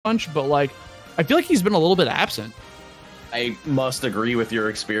punch, but like I feel like he's been a little bit absent. I must agree with your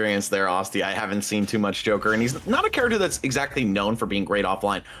experience there, Osti. I haven't seen too much Joker, and he's not a character that's exactly known for being great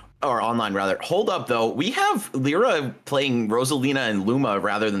offline, or online rather. Hold up though, we have Lira playing Rosalina and Luma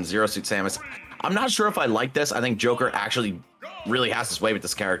rather than Zero Suit Samus. I'm not sure if I like this. I think Joker actually really has his way with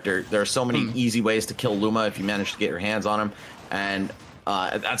this character. There are so many easy ways to kill Luma if you manage to get your hands on him, and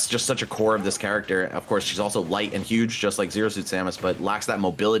that's just such a core of this character. Of course, she's also light and huge, just like Zero Suit Samus, but lacks that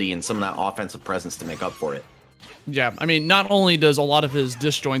mobility and some of that offensive presence to make up for it. Yeah, I mean, not only does a lot of his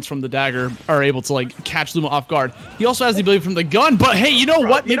disjoints from the dagger are able to like catch Luma off guard, he also has the ability from the gun. But hey, you know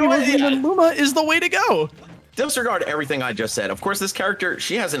what? Maybe Luma is the way to go. Disregard everything I just said. Of course, this character,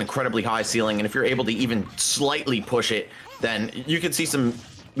 she has an incredibly high ceiling, and if you're able to even slightly push it, then you can see some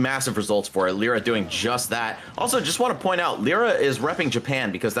massive results for it. Lira doing just that. Also, just want to point out, Lira is repping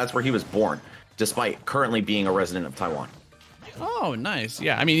Japan because that's where he was born, despite currently being a resident of Taiwan. Oh, nice.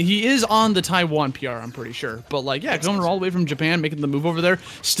 Yeah, I mean, he is on the Taiwan PR, I'm pretty sure. But, like, yeah, coming all the way from Japan, making the move over there.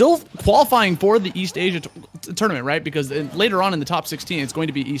 Still qualifying for the East Asia tournament, right? Because later on in the top 16, it's going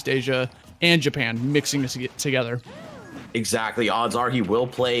to be East Asia and Japan mixing this together. Exactly. Odds are he will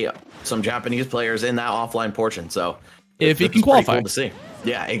play some Japanese players in that offline portion. So, if he can qualify. Cool to see.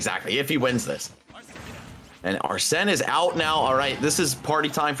 Yeah, exactly. If he wins this. And Arsene is out now. All right, this is party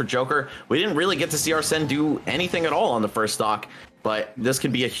time for Joker. We didn't really get to see Arsene do anything at all on the first stock, but this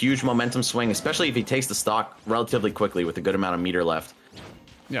could be a huge momentum swing, especially if he takes the stock relatively quickly with a good amount of meter left.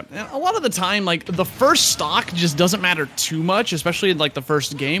 Yeah, and a lot of the time, like, the first stock just doesn't matter too much, especially in, like, the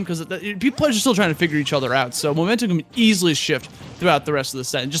first game, because players are still trying to figure each other out, so momentum can easily shift throughout the rest of the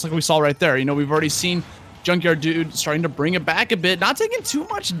set, and just like we saw right there, you know, we've already seen Junkyarddude starting to bring it back a bit, not taking too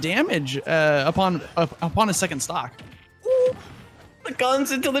much damage upon a second stock. Ooh, the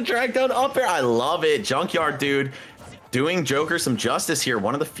guns into the drag down up air. I love it. Junkyarddude doing Joker some justice here.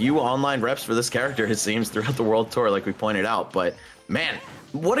 One of the few online reps for this character, it seems, throughout the World Tour, like we pointed out. But man,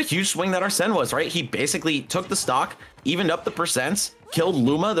 what a huge swing that Arsene was, right? He basically took the stock, evened up the percents, killed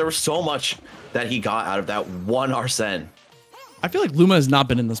Luma. There was so much that he got out of that one Arsene. I feel like Luma has not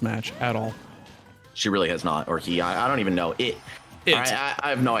been in this match at all. She really has not, or he. I don't even know. I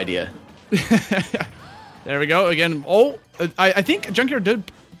have no idea. There we go again. Oh, I think Junkyarddude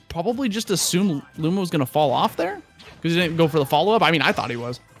probably just assumed Luma was going to fall off there because he didn't go for the follow-up. I mean, I thought he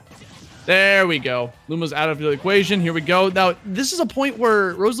was. There we go. Luma's out of the equation. Here we go. Now, this is a point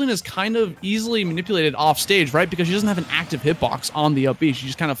where Rosalina is kind of easily manipulated off stage, right? Because she doesn't have an active hitbox on the up B. She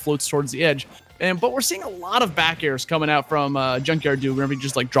just kind of floats towards the edge. But we're seeing a lot of back airs coming out from Junkyarddude whenever he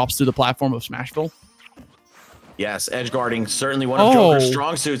just like drops through the platform of Smashville. Yes, edge guarding, certainly one of Joker's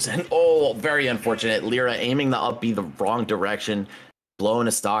strong suits. And very unfortunate. Lira aiming the up B the wrong direction, blowing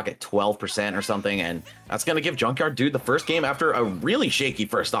a stock at 12% or something. And that's going to give Junkyarddude the first game after a really shaky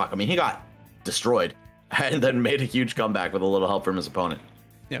first stock. I mean, he got destroyed and then made a huge comeback with a little help from his opponent.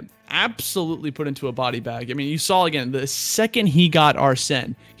 Yeah, absolutely put into a body bag. I mean, you saw again, the second he got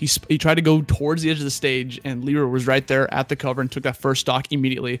Arsene, he tried to go towards the edge of the stage, and Lira was right there at the cover and took that first stock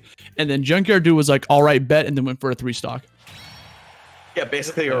immediately. And then Junkyarddude was like, all right, bet, and then went for a 3 stock. Yeah,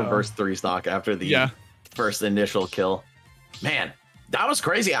 basically a reverse 3 stock after the first initial kill. Man, that was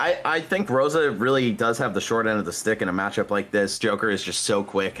crazy. I think Rosa really does have the short end of the stick in a matchup like this. Joker is just so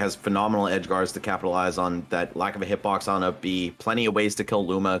quick, has phenomenal edge guards to capitalize on that lack of a hitbox on up B, plenty of ways to kill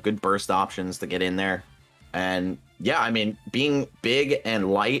Luma, good burst options to get in there. And yeah, I mean, being big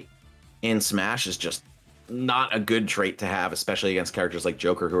and light in Smash is just not a good trait to have, especially against characters like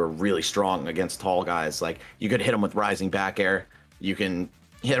Joker who are really strong against tall guys. Like, you could hit him with rising back air, you can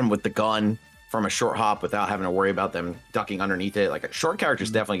hit him with the gun from a short hop without having to worry about them ducking underneath it. Like, short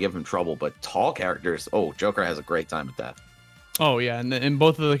characters definitely give him trouble, but tall characters, Joker has a great time with that. Oh yeah, and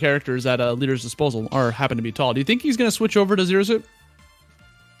both of the characters at Leader's disposal happen to be tall. Do you think he's going to switch over to Zero Suit?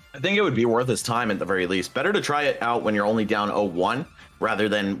 I think it would be worth his time at the very least. Better to try it out when you're only down 0-1 rather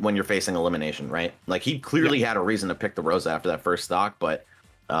than when you're facing elimination, right? Like, he clearly had a reason to pick the Rosa after that first stock, but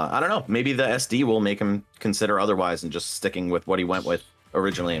I don't know. Maybe the SD will make him consider otherwise and just sticking with what he went with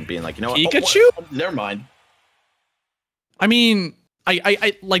originally and being like, you know what? Pikachu? Never mind. I mean,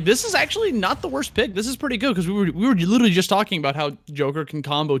 I like, this is actually not the worst pick. This is pretty good because we were literally just talking about how Joker can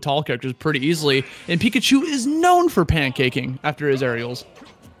combo tall characters pretty easily, and Pikachu is known for pancaking after his aerials.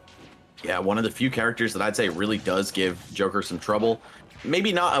 Yeah, one of the few characters that I'd say really does give Joker some trouble.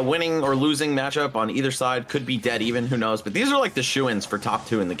 Maybe not a winning or losing matchup on either side. Could be dead even, who knows? But these are like the shoo-ins for top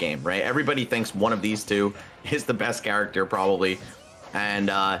 2 in the game, right? Everybody thinks one of these two is the best character probably. And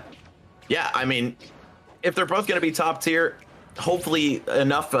yeah, I mean, if they're both going to be top tier, hopefully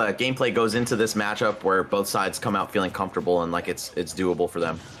enough gameplay goes into this matchup where both sides come out feeling comfortable and like it's doable for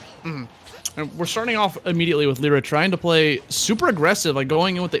them. And we're starting off immediately with Lira trying to play super aggressive, like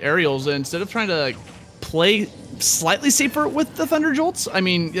going in with the aerials, and instead of trying to like play slightly safer with the Thunder Jolts. I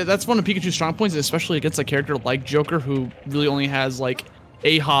mean, yeah, that's one of Pikachu's strong points, especially against a character like Joker, who really only has like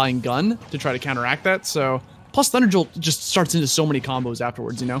AHA and Gun to try to counteract that. So, plus Thunder Jolt just starts into so many combos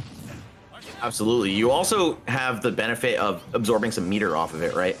afterwards, you know? Absolutely. You also have the benefit of absorbing some meter off of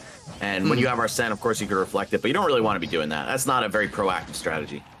it, right? And when you have Arsene, of course, you could reflect it, but you don't really want to be doing that. That's not a very proactive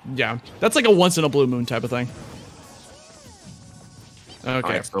strategy. Yeah, that's like a once in a blue moon type of thing.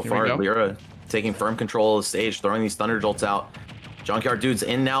 Okay, right, so far, Lira taking firm control of the stage, throwing these Thunder Jolts out. Junkyarddude's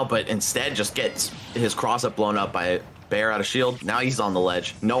in now, but instead just gets his cross-up blown up by a bear out of shield. Now he's on the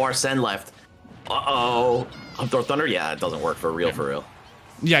ledge. No Arsene left. Uh-oh. Up throw Thunder? Yeah, it doesn't work for real, for real.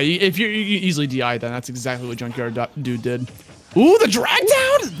 Yeah, if you easily DI, then that's exactly what Junkyarddude did. Ooh, the drag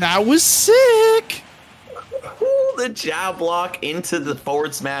down! That was sick! Ooh, the jab block into the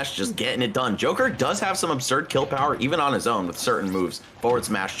forward smash, just getting it done. Joker does have some absurd kill power, even on his own, with certain moves. Forward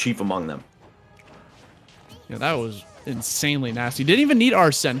smash, chief among them. Yeah, that was insanely nasty. Didn't even need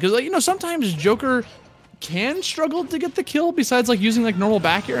Arsene, because, like, you know, sometimes Joker can struggle to get the kill, besides, like, using, like, normal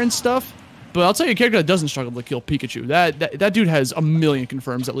back air and stuff. But I'll tell you a character that doesn't struggle to kill Pikachu. That dude has a million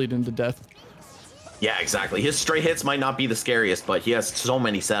confirms that lead into death. Yeah, exactly. His straight hits might not be the scariest, but he has so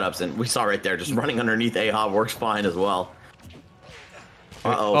many setups, and we saw right there, just running underneath AHA works fine as well.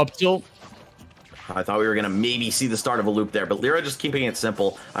 Uh-oh. Up tilt. I thought we were going to maybe see the start of a loop there, but Lira just keeping it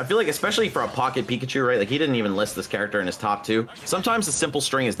simple. I feel like, especially for a pocket Pikachu, right? Like, he didn't even list this character in his top 2. Sometimes the simple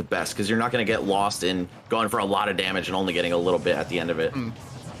string is the best, because you're not going to get lost in going for a lot of damage and only getting a little bit at the end of it.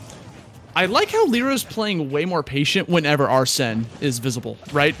 I like how Lira's playing way more patient whenever Arsene is visible,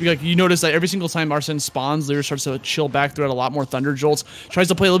 right? Like, you notice that every single time Arsene spawns, Lira starts to chill back throughout a lot more Thunder Jolts, tries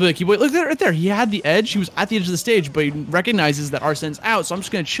to play a little bit of keyboard. Look there, right there. He had the edge. He was at the edge of the stage, but he recognizes that Arsene's out, so I'm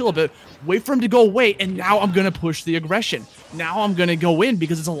just going to chill a bit, wait for him to go away, and now I'm going to push the aggression. Now I'm going to go in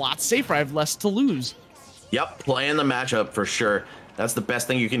because it's a lot safer. I have less to lose. Yep, playing the matchup for sure. That's the best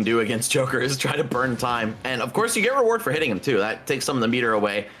thing you can do against Joker, is try to burn time. And, of course, you get reward for hitting him, too. That takes some of the meter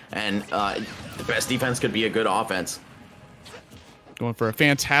away, and the best defense could be a good offense. Going for a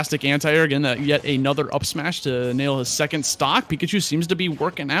fantastic anti-air. Again, yet another up smash to nail his second stock. Pikachu seems to be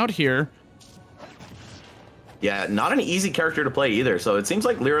working out here. Yeah, not an easy character to play either. So it seems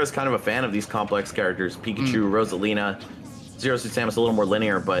like Lira is kind of a fan of these complex characters. Pikachu, Rosalina, Zero Suit Samus a little more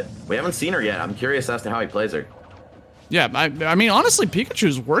linear, but we haven't seen her yet. I'm curious as to how he plays her. Yeah, I mean, honestly,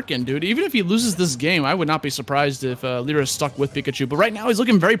 Pikachu's working, dude. Even if he loses this game, I would not be surprised if Lira is stuck with Pikachu. But right now, he's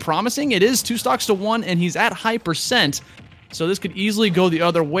looking very promising. It is 2 stocks to 1, and he's at high %. So this could easily go the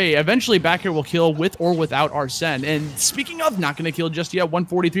other way. Eventually, back here will kill with or without Arsene. And speaking of not going to kill just yet,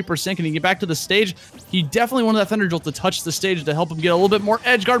 143%. Can he get back to the stage? He definitely wanted that Thunder Jolt to touch the stage to help him get a little bit more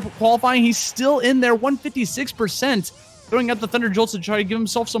edge guard qualifying. He's still in there, 156%. Throwing out the Thunder Jolts to try to give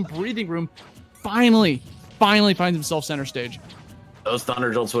himself some breathing room. Finally finds himself center stage. Those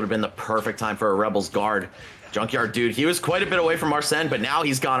Thunder Jolts would have been the perfect time for a Rebel's guard. Junkyarddude, he was quite a bit away from Arsene, but now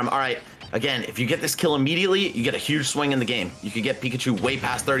he's got him. All right, again, if you get this kill immediately, you get a huge swing in the game. You could get Pikachu way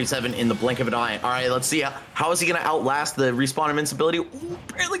past 37 in the blink of an eye. All right, let's see how is he going to outlast the respawn invincibility. Ooh,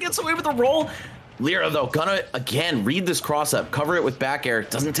 barely gets away with the roll. Lira, though, gonna, again, read this cross-up, cover it with back air.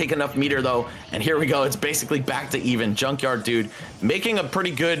 Doesn't take enough meter, though, and here we go. It's basically back to even. Junkyarddude making a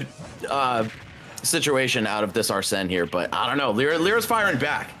pretty good situation out of this Arsene here, but I don't know. Lira's firing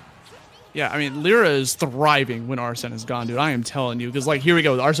back. Yeah, I mean, Lira is thriving when Arsene is gone, dude. I am telling you, because, like, here we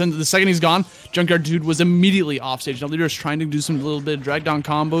go. Arsene, the second he's gone, Junkyarddude was immediately off stage. Now, Lira's trying to do some little bit of drag down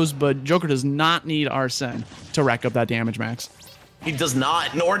combos, but Joker does not need Arsene to rack up that damage max. He does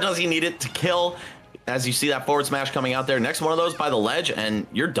not, nor does he need it to kill. As you see that forward smash coming out there, next one of those by the ledge, and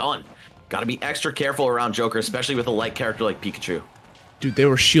you're done. Got to be extra careful around Joker, especially with a light character like Pikachu. Dude, they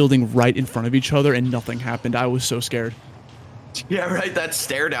were shielding right in front of each other, and nothing happened. I was so scared. Yeah, right. That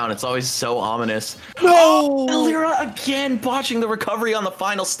stare down. It's always so ominous. No! Oh, Lira again botching the recovery on the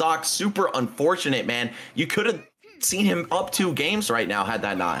final stock. Super unfortunate, man. You could have seen him up 2 games right now had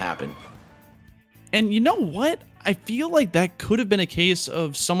that not happened. And you know what? I feel like that could have been a case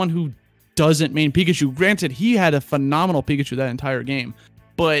of someone who doesn't main Pikachu. Granted, he had a phenomenal Pikachu that entire game.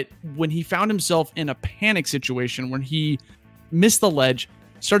 But when he found himself in a panic situation when he missed the ledge,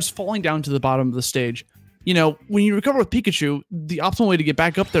 starts falling down to the bottom of the stage. You know, when you recover with Pikachu, the optimal way to get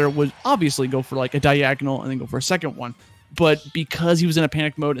back up there would obviously go for like a diagonal and then go for a second one. But because he was in a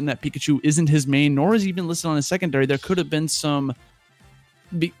panic mode and that Pikachu isn't his main, nor is he even listed on his secondary, there could have been some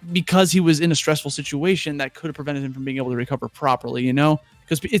because he was in a stressful situation that could have prevented him from being able to recover properly, you know?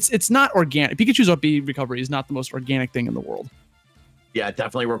 Because it's not organic. Pikachu's up B recovery is not the most organic thing in the world. Yeah, it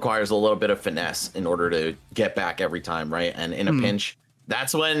definitely requires a little bit of finesse in order to get back every time, right? And in a pinch,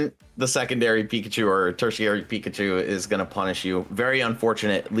 that's when the secondary Pikachu or tertiary Pikachu is going to punish you. Very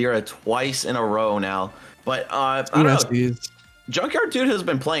unfortunate. Lira twice in a row now. But I don't know. Junkyarddude has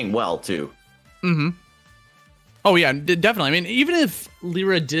been playing well, too. Oh, yeah, definitely. I mean, even if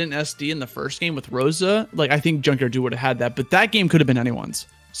Lira didn't SD in the first game with Rosa, like, I think Junkyarddude would have had that. But that game could have been anyone's.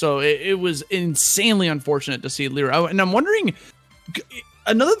 So it was insanely unfortunate to see Lira. And I'm wondering,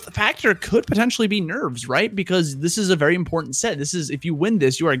 another factor could potentially be nerves, right? Because this is a very important set. This is, if you win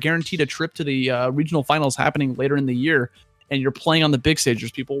this, you are guaranteed a trip to the regional finals happening later in the year. And you're playing on the big stage.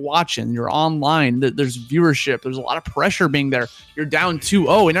 There's people watching. You're online. There's viewership. There's a lot of pressure being there. You're down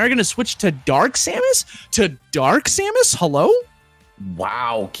 2-0. And now you're going to switch to Dark Samus? To Dark Samus? Hello?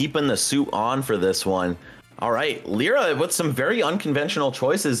 Wow. Keeping the suit on for this one. All right. Lira with some very unconventional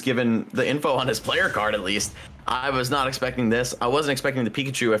choices given the info on his player card, at least. I was not expecting this. I wasn't expecting the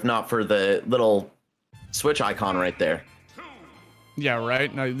Pikachu if not for the little Switch icon right there. Yeah,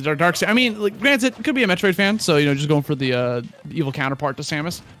 right. No, Dark. I mean, like, granted, it could be a Metroid fan, so you know, just going for the evil counterpart to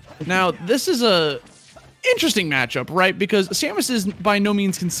Samus. Now, this is a interesting matchup, right? Because Samus is by no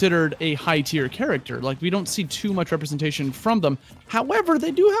means considered a high-tier character. Like, we don't see too much representation from them. However,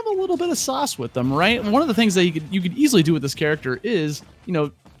 they do have a little bit of sauce with them, right? One of the things that you could easily do with this character is, you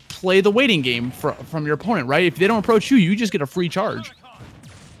know, play the waiting game from your opponent, right? If they don't approach you, you just get a free charge.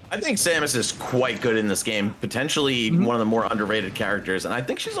 I think Samus is quite good in this game, potentially one of the more underrated characters, and I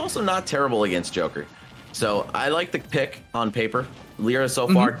think she's also not terrible against Joker. So I like the pick on paper. Lira so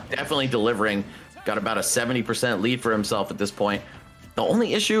far definitely delivering, got about a 70% lead for himself at this point. The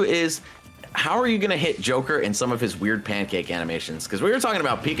only issue is, how are you going to hit Joker in some of his weird pancake animations? Because we were talking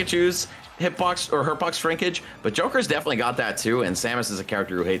about Pikachu's hitbox or hurtbox shrinkage, but Joker's definitely got that too, and Samus is a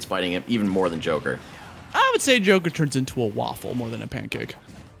character who hates fighting him even more than Joker. I would say Joker turns into a waffle more than a pancake.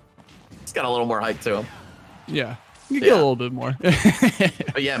 It's got a little more height to him. Yeah, you get a little bit more.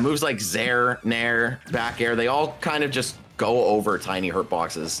 But yeah, moves like Zair, Nair, back air, they all kind of just go over tiny hurt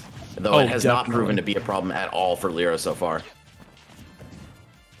boxes, though it has not proven to be a problem at all for Lira so far.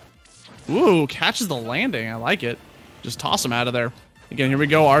 Ooh, catches the landing. I like it. Just toss him out of there. Again, here we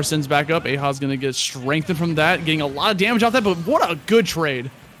go. Arsen's back up. Aha's going to get strengthened from that, getting a lot of damage off that, but what a good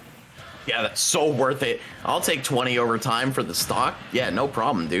trade. Yeah, that's so worth it. I'll take 20 over time for the stock. Yeah, no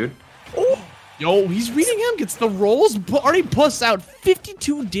problem, dude. Oh, yo, he's reading him, gets the rolls, already busts out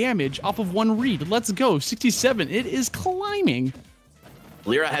 52 damage off of one read. Let's go, 67. It is climbing.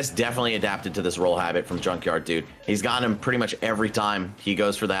 Lira has definitely adapted to this roll habit from Junkyarddude. He's gotten him pretty much every time he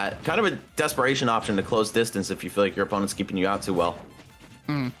goes for that. Kind of a desperation option to close distance if you feel like your opponent's keeping you out too well.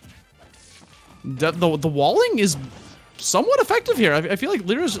 The walling is somewhat effective here. I feel like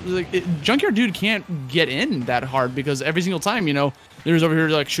Lira's Junkyarddude can't get in that hard because every single time, you know, Lira's over here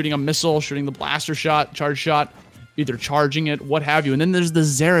like shooting a missile, shooting the blaster shot, charge shot, either charging it, what have you. And then there's the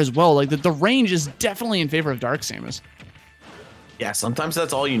Zair as well. Like the range is definitely in favor of Dark Samus. Yeah, sometimes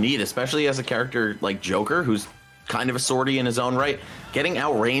that's all you need, especially as a character like Joker, who's kind of a sortie in his own right. Getting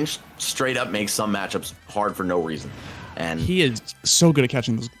outranged straight up makes some matchups hard for no reason. And he is so good at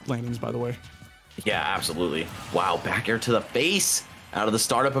catching those landings, by the way. Yeah, absolutely. Wow, back air to the face out of the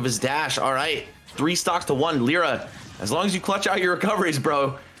startup of his dash. All right, 3 stocks to 1. Lira, as long as you clutch out your recoveries,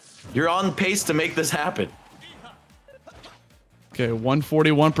 bro, you're on pace to make this happen. Okay,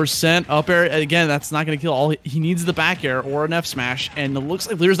 141% up air. Again, that's not going to kill. All he needs the back air or an F smash, and it looks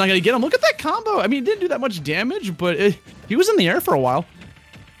like Lira's not going to get him. Look at that combo. I mean, it didn't do that much damage, but he was in the air for a while.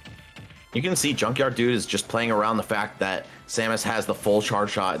 You can see Junkyarddude is just playing around the fact that Samus has the full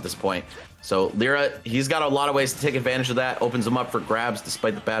charge shot at this point. So Lira, he's got a lot of ways to take advantage of that. Opens him up for grabs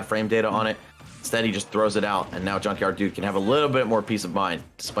despite the bad frame data on it. Instead, he just throws it out, and now Junkyarddude can have a little bit more peace of mind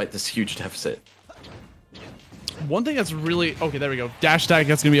despite this huge deficit. One thing that's really... Okay, there we go. Dash attack,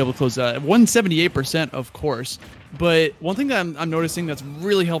 that's going to be able to close that. 178%, of course. But one thing that I'm noticing that's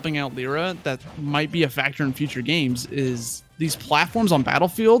really helping out Lira that might be a factor in future games is these platforms on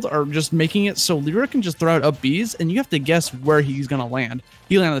Battlefield are just making it so Lira can just throw out up Bs, and you have to guess where he's going to land.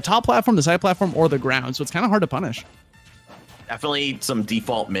 He land on the top platform, the side platform, or the ground, so it's kind of hard to punish. Definitely some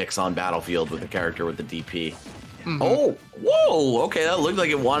default mix on Battlefield with the character with the DP. Oh, whoa, okay, that looked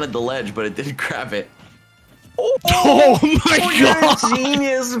like it wanted the ledge, but it didn't grab it. Oh my God! You're a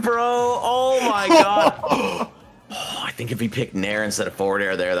genius, bro. Oh my God. Oh, I think if he picked Nair instead of forward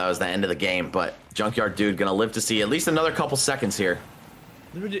air there, that was the end of the game. But Junkyarddude gonna live to see at least another couple seconds here.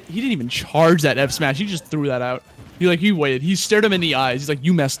 He didn't even charge that F smash. He just threw that out. He waited. He stared him in the eyes. He's like,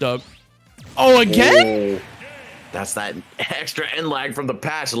 you messed up. Oh, again? Oh, that's that extra end lag from the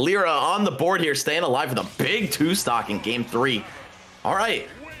patch. Lira on the board here, staying alive with a big 2-stock in game 3. All right,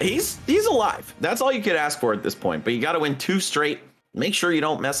 he's alive. That's all you could ask for at this point. But you got to win 2 straight. Make sure you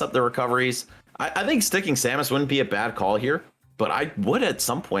don't mess up the recoveries. I think sticking Samus wouldn't be a bad call here. But I would at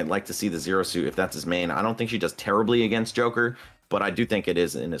some point like to see the Zero Suit if that's his main. I don't think she does terribly against Joker, but I do think it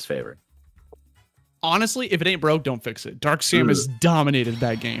is in his favor. Honestly, if it ain't broke, don't fix it. Dark Samus dominated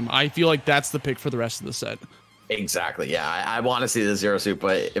that game. I feel like that's the pick for the rest of the set. Exactly. Yeah, I want to see the Zero Suit,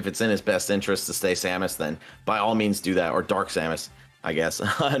 but if it's in his best interest to stay Samus, then by all means do that. Or Dark Samus, I guess.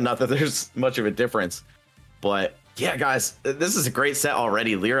 Not that there's much of a difference. But yeah, guys, this is a great set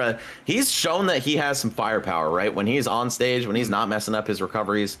already. Lira, he's shown that he has some firepower, right? When he's on stage, when he's not messing up his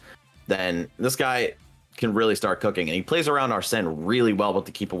recoveries, then this guy can really start cooking. And he plays around Arsene really well with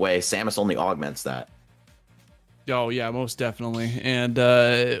the keep away. Samus only augments that. Oh, yeah, most definitely. And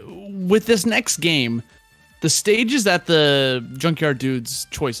with this next game, the stage is at the Junkyarddude's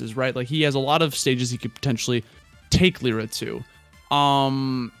choices, right? Like, he has a lot of stages he could potentially take Lira to.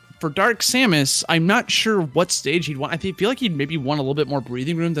 For Dark Samus, I'm not sure what stage he'd want. I feel like he'd maybe want a little bit more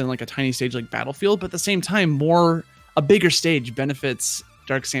breathing room than like a tiny stage like Battlefield, but at the same time, a bigger stage benefits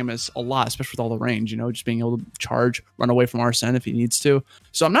Dark Samus a lot, especially with all the range, just being able to charge, run away from Arsene if he needs to.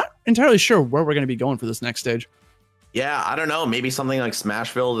 So I'm not entirely sure where we're going to be going for this next stage. Yeah, I don't know. Maybe something like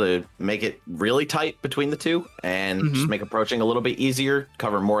Smashville to make it really tight between the two and just make approaching a little bit easier,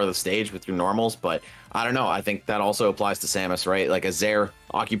 cover more of the stage with your normals. But I don't know. I think that also applies to Samus, right? Like a Zaire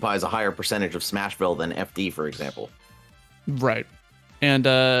occupies a higher percentage of Smashville than FD, for example. Right. And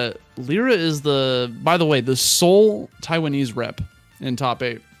Lira is by the way, the sole Taiwanese rep in top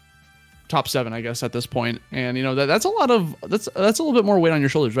 8. Top 7, I guess, at this point. And, that's a little bit more weight on your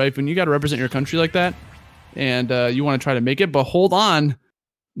shoulders, right? When you got to represent your country like that, and you want to try to make it, but hold on,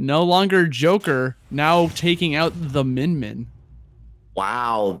 no longer Joker, now taking out the Min Min.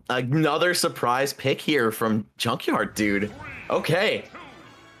 Wow, another surprise pick here from Junkyarddude. Okay,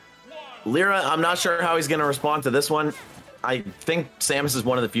 Lira, I'm not sure how he's going to respond to this one. I think Samus is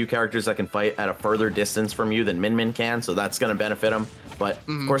one of the few characters that can fight at a further distance from you than Min Min can, so that's going to benefit him. But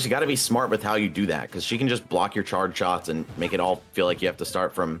of course, you got to be smart with how you do that, because she can just block your charge shots and make it all feel like you have to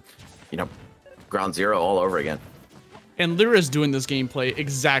start from, ground zero all over again. And Lira is doing this gameplay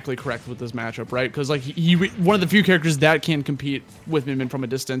exactly correct with this matchup, right? Because like he one of the few characters that can compete with Min Min from a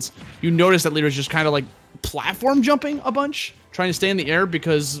distance. You notice that Lira's just kind of like platform jumping a bunch, trying to stay in the air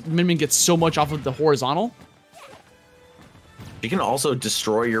because Min Min gets so much off of the horizontal. She can also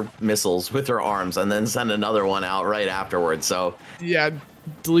destroy your missiles with her arms and then send another one out right afterwards. So yeah,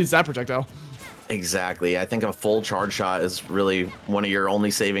 deletes that projectile. Exactly. I think a full charge shot is really one of your only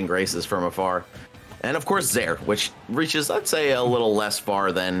saving graces from afar. And of course, Zaire, which reaches, I'd say, a little less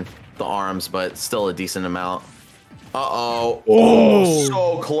far than the arms, but still a decent amount. Uh-oh. Oh,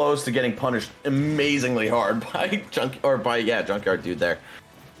 so close to getting punished amazingly hard by Junkyarddude there.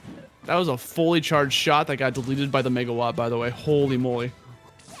 That was a fully charged shot that got deleted by the Megawatt, by the way. Holy moly.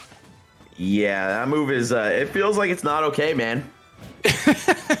 Yeah, that move is, it feels like it's not okay, man.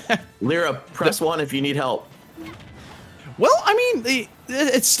 Lira, press 1 if you need help. Well, I mean,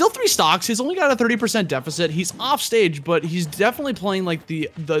 it's still 3 stocks. He's only got a 30% deficit. He's off stage, but he's definitely playing like the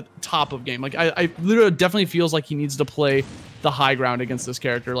top of game. Like I literally definitely feels like he needs to play the high ground against this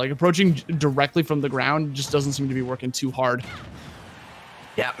character. Like approaching directly from the ground just doesn't seem to be working too hard.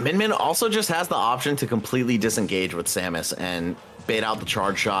 Yeah, Min Min also just has the option to completely disengage with Samus and bait out the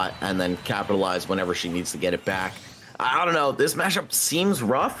charge shot and then capitalize whenever she needs to get it back. I don't know. This matchup seems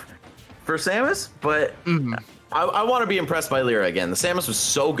rough for Samus, but I want to be impressed by Lira again. The Samus was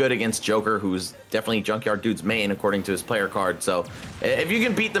so good against Joker, who's definitely Junkyarddude's main according to his player card. So if you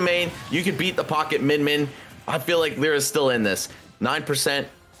can beat the main, you can beat the pocket Min Min. I feel like Lira's still in this. 9%,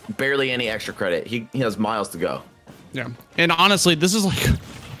 barely any extra credit. He has miles to go. Yeah, and honestly, this is like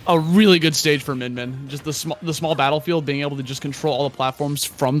a really good stage for Min Min. Just the small battlefield, being able to just control all the platforms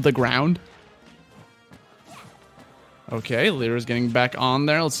from the ground. Okay, Lira's getting back on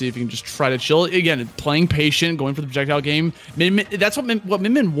there. Let's see if he can just try to chill. Again, playing patient, going for the projectile game. That's what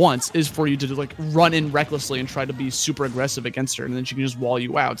Min Min wants, is for you to like run in recklessly and try to be super aggressive against her, and then she can just wall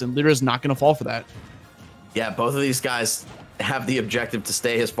you out. And Lira's not going to fall for that. Yeah, both of these guys have the objective to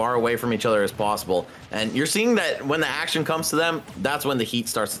stay as far away from each other as possible. And you're seeing that when the action comes to them, that's when the heat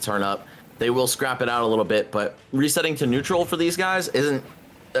starts to turn up. They will scrap it out a little bit, but resetting to neutral for these guys isn't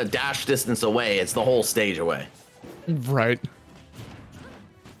a dash distance away. It's the whole stage away. Right.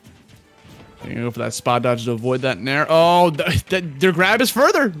 You go for that spot dodge to avoid that nair. Oh, their grab is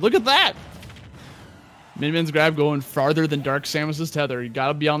further. Look at that. Min Min's grab going farther than Dark Samus's tether. You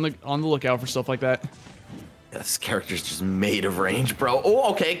gotta be on the lookout for stuff like that. This character's just made of range, bro.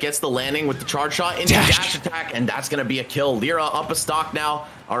 Oh, okay. Gets the landing with the charge shot into dash attack, and that's gonna be a kill. Lira up a stock now.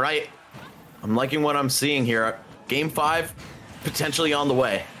 All right. I'm liking what I'm seeing here. Game 5, potentially on the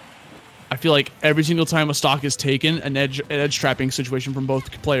way. I feel like every single time a stock is taken, an edge trapping situation from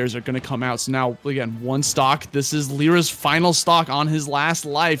both players are going to come out. So now, again, one stock. This is Lira's final stock on his last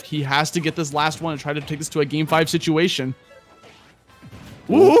life. He has to get this last one and try to take this to a Game 5 situation.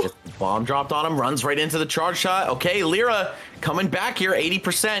 Ooh. Bomb dropped on him, runs right into the charge shot. Okay, Lira coming back here,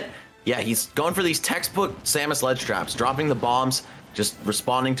 80%. Yeah, he's going for these textbook Samus ledge traps, dropping the bombs, just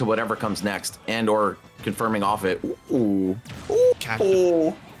responding to whatever comes next, and or confirming off it. Ooh.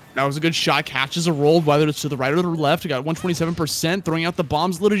 Ooh. That was a good shot. Catches a roll, whether it's to the right or the left. We got 127%. Throwing out the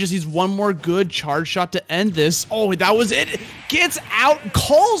bombs. Literally just needs one more good charge shot to end this. Oh, that was it. Gets out,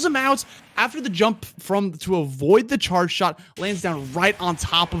 calls him out after the jump to avoid the charge shot. Lands down right on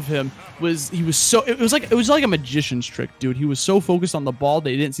top of him. It was like a magician's trick, dude. He was so focused on the ball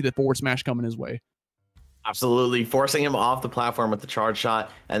they didn't see the forward smash coming his way. Absolutely, forcing him off the platform with the charge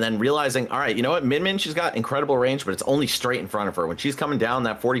shot, and then realizing, all right, you know what, Min Min, she's got incredible range, but it's only straight in front of her. When she's coming down,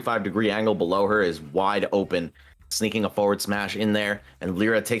 that 45-degree angle below her is wide open, sneaking a forward smash in there, and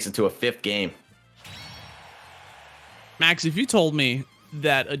Lira takes it to a 5th game. Max, if you told me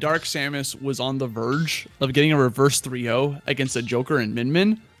that a Dark Samus was on the verge of getting a reverse 3-0 against a Joker and Min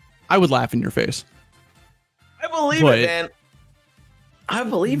Min, I would laugh in your face. I believe it, man. I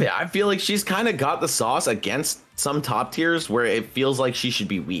believe it. I feel like she's kind of got the sauce against some top tiers where it feels like she should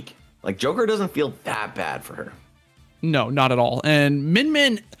be weak. Like, Joker doesn't feel that bad for her. No, not at all. And Min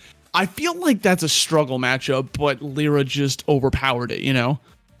Min, I feel like that's a struggle matchup, but Lira just overpowered it, you know?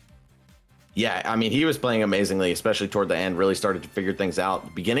 Yeah, I mean, he was playing amazingly, especially toward the end, really started to figure things out.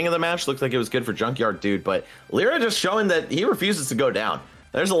 The beginning of the match looked like it was good for Junkyarddude, but Lira just showing that he refuses to go down.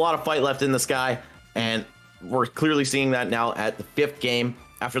 There's a lot of fight left in this guy, and we're clearly seeing that now at the 5th game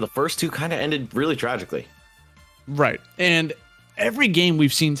after the first 2 kind of ended really tragically. Right. And every game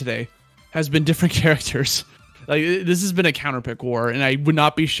we've seen today has been different characters. Like, this has been a counterpick war, and I would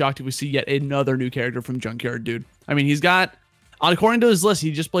not be shocked if we see yet another new character from Junkyarddude. I mean, he's got, according to his list,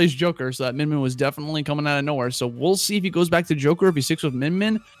 he just plays Joker, so that Min Min was definitely coming out of nowhere. So we'll see if he goes back to Joker, if he sticks with Min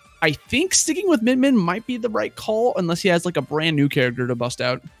Min. I think sticking with Min Min might be the right call, unless he has like a brand new character to bust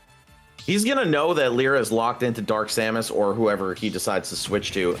out. He's going to know that Lira is locked into Dark Samus or whoever he decides to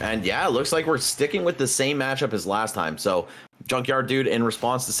switch to. And yeah, it looks like we're sticking with the same matchup as last time. So Junkyarddude, in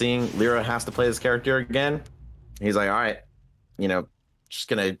response to seeing Lira has to play this character again, he's like, all right, you know, just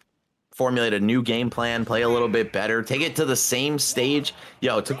going to formulate a new game plan, play a little bit better, take it to the same stage.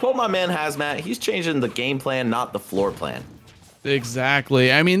 Yo, to quote my man Hazmat, he's changing the game plan, not the floor plan.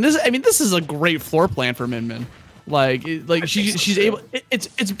 Exactly. I mean, this is a great floor plan for Min Min. Like she's able.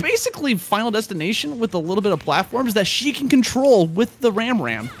 It's basically Final Destination with a little bit of platforms that she can control with the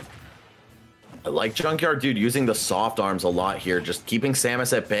Ram. I like Junkyarddude using the soft arms a lot here, just keeping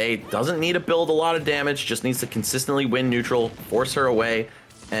Samus at bay. Doesn't need to build a lot of damage, just needs to consistently win neutral, force her away,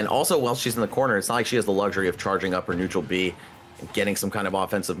 and also while she's in the corner, it's not like she has the luxury of charging up her neutral B and getting some kind of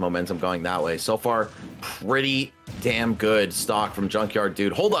offensive momentum going that way. So far, pretty damn good stock from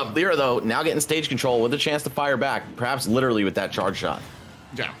Junkyarddude. Hold up, Lira though, now getting stage control with a chance to fire back, perhaps literally with that charge shot.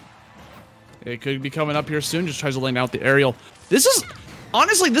 Yeah. It could be coming up here soon, just tries to lay out the aerial. This is,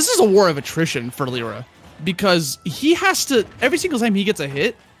 honestly, this is a war of attrition for Lira, because he has to, every single time he gets a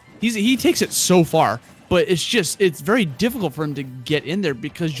hit, he takes it so far, but it's very difficult for him to get in there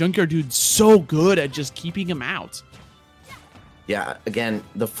because Junkyarddude's so good at just keeping him out. Yeah, again,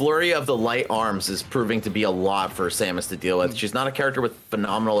 the flurry of the light arms is proving to be a lot for Samus to deal with. She's not a character with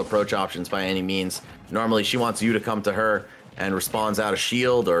phenomenal approach options by any means. Normally, she wants you to come to her and responds out of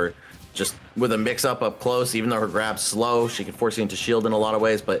shield or just with a mix-up up close. Even though her grab's slow, she can force you into shield in a lot of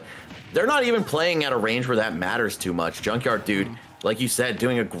ways, but they're not even playing at a range where that matters too much. Junkyarddude, like you said,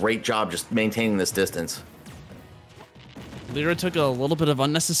 doing a great job just maintaining this distance. Lira took a little bit of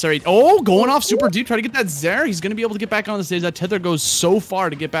unnecessary... Oh, going off super deep, try to get that Zair. He's going to be able to get back on the stage. That tether goes so far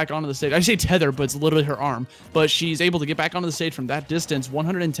to get back onto the stage. I say tether, but it's literally her arm. But she's able to get back onto the stage from that distance.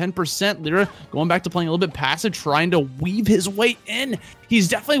 110%. Lira going back to playing a little bit passive, trying to weave his way in. He's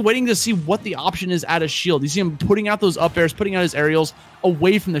definitely waiting to see what the option is at his shield. You see him putting out those up airs, putting out his aerials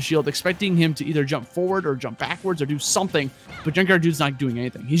away from the shield, expecting him to either jump forward or jump backwards or do something. But Junkyarddude's not doing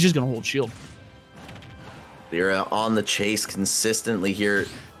anything. He's just going to hold shield. Lira on the chase consistently here.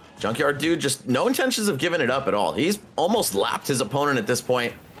 Junkyarddude just no intentions of giving it up at all. He's almost lapped his opponent at this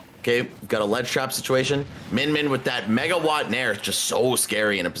point. Okay, we've got a ledge trap situation. Min Min with that megawatt nair is just so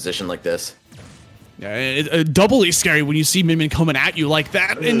scary in a position like this. Yeah, it's doubly scary when you see Min Min coming at you like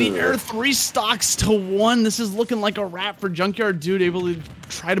that. In the air, 3 stocks to 1. This is looking like a wrap for Junkyarddude, able to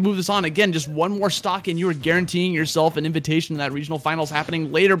try to move this on. Again, just 1 more stock and you are guaranteeing yourself an invitation to that regional finals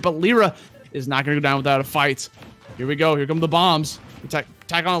happening later. But Lira is not going to go down without a fight. Here we go. Here come the bombs. Tack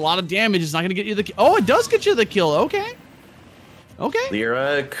on a lot of damage. It's not going to get you the kill. Oh, it does get you the kill. Okay. Okay.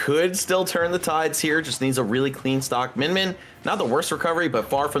 Lira could still turn the tides here. Just needs a really clean stock. Min Min, not the worst recovery, but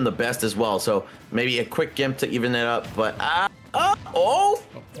far from the best as well. So maybe a quick gimp to even it up. But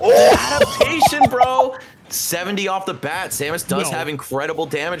adaptation, bro. 70 off the bat. Samus does have incredible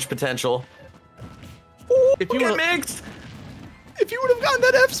damage potential. Ooh, if you get mixed. If you would have gotten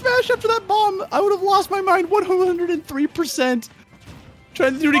that F smash after that bomb, I would have lost my mind 103%.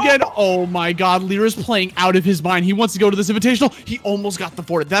 Trying to do it again. Oh my god, Lira's playing out of his mind. He wants to go to this invitational. He almost got the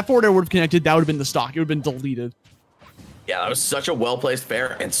forward. That forward air would have connected. That would have been the stock. It would have been deleted. Yeah, that was such a well-placed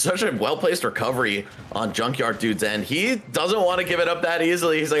fair and such a well-placed recovery on Junkyarddude's end. He doesn't want to give it up that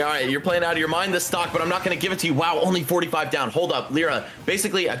easily. He's like, all right, you're playing out of your mind this stock, but I'm not going to give it to you. Wow, only 45 down. Hold up, Lira,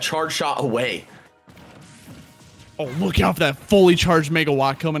 basically a charge shot away. Oh, look out for that fully charged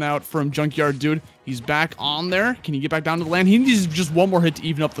megawatt coming out from Junkyarddude. He's back on there. Can he get back down to the land? He needs just 1 more hit to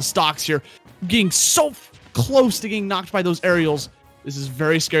even up the stocks here. Getting so close to getting knocked by those aerials. This is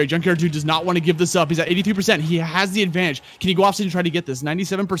very scary. Junkyarddude does not want to give this up. He's at 83%. He has the advantage. Can he go off stage and try to get this?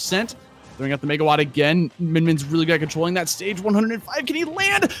 97%. Throwing out the megawatt again. Min Min's really good at controlling that stage. 105. Can he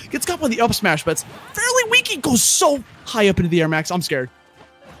land? Gets caught by the up smash, but it's fairly weak. He goes so high up into the air, Max. I'm scared.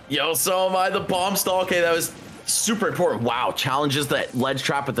 Yo, so am I. The bomb stall. Okay, that was super important. Wow, challenges that ledge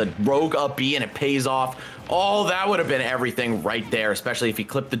trap with the rogue up B and it pays off. Oh, that would have been everything right there, especially if he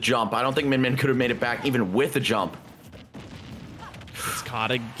clipped the jump. I don't think Min Min could have made it back even with a jump. It's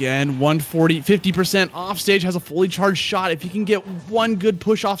caught again. 140, 50% off stage, has a fully charged shot. If he can get 1 good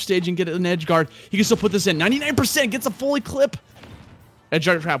push off stage and get an edge guard, he can still put this in. 99% gets a fully clip. Edge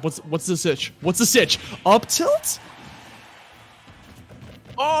guard trap. What's the sitch? What's the sitch? Up tilt?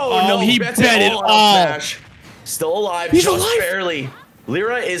 Oh no, he bet it all. Still alive, He's just alive. barely.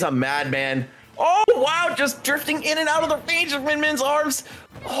 Lira is a madman. Oh, wow, just drifting in and out of the range of Min Min's arms.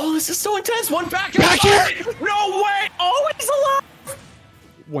 Oh, this is so intense. One back here. No way. Oh, he's alive.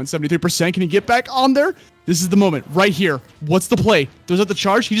 173%. Can he get back on there? This is the moment right here. What's the play? Throws out the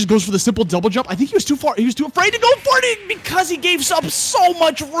charge. He just goes for the simple double jump. I think he was too far. He was too afraid to go for it because he gave up so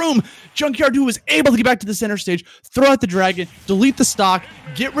much room. Junkyarddude was able to get back to the center stage, throw out the dragon, delete the stock,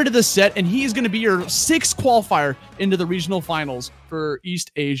 get rid of the set, and he is going to be your 6th qualifier into the regional finals for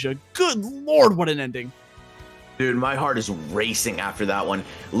East Asia. Good lord, what an ending. Dude, my heart is racing after that one.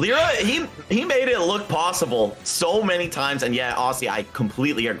 Lira, he made it look possible so many times. And yeah, Aussie, I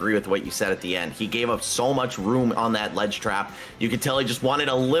completely agree with what you said at the end. He gave up so much room on that ledge trap. You could tell he just wanted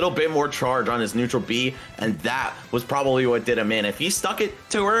a little bit more charge on his neutral B. And that was probably what did him in. If he stuck it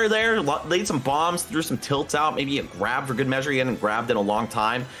to her there, laid some bombs, threw some tilts out, maybe a grab for good measure. He hadn't grabbed in a long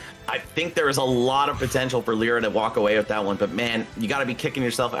time. I think there is a lot of potential for Lira to walk away with that one, but man, you got to be kicking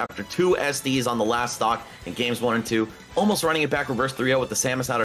yourself after 2 SDs on the last stock in games 1 and 2, almost running it back reverse 3-0 with the Samus out of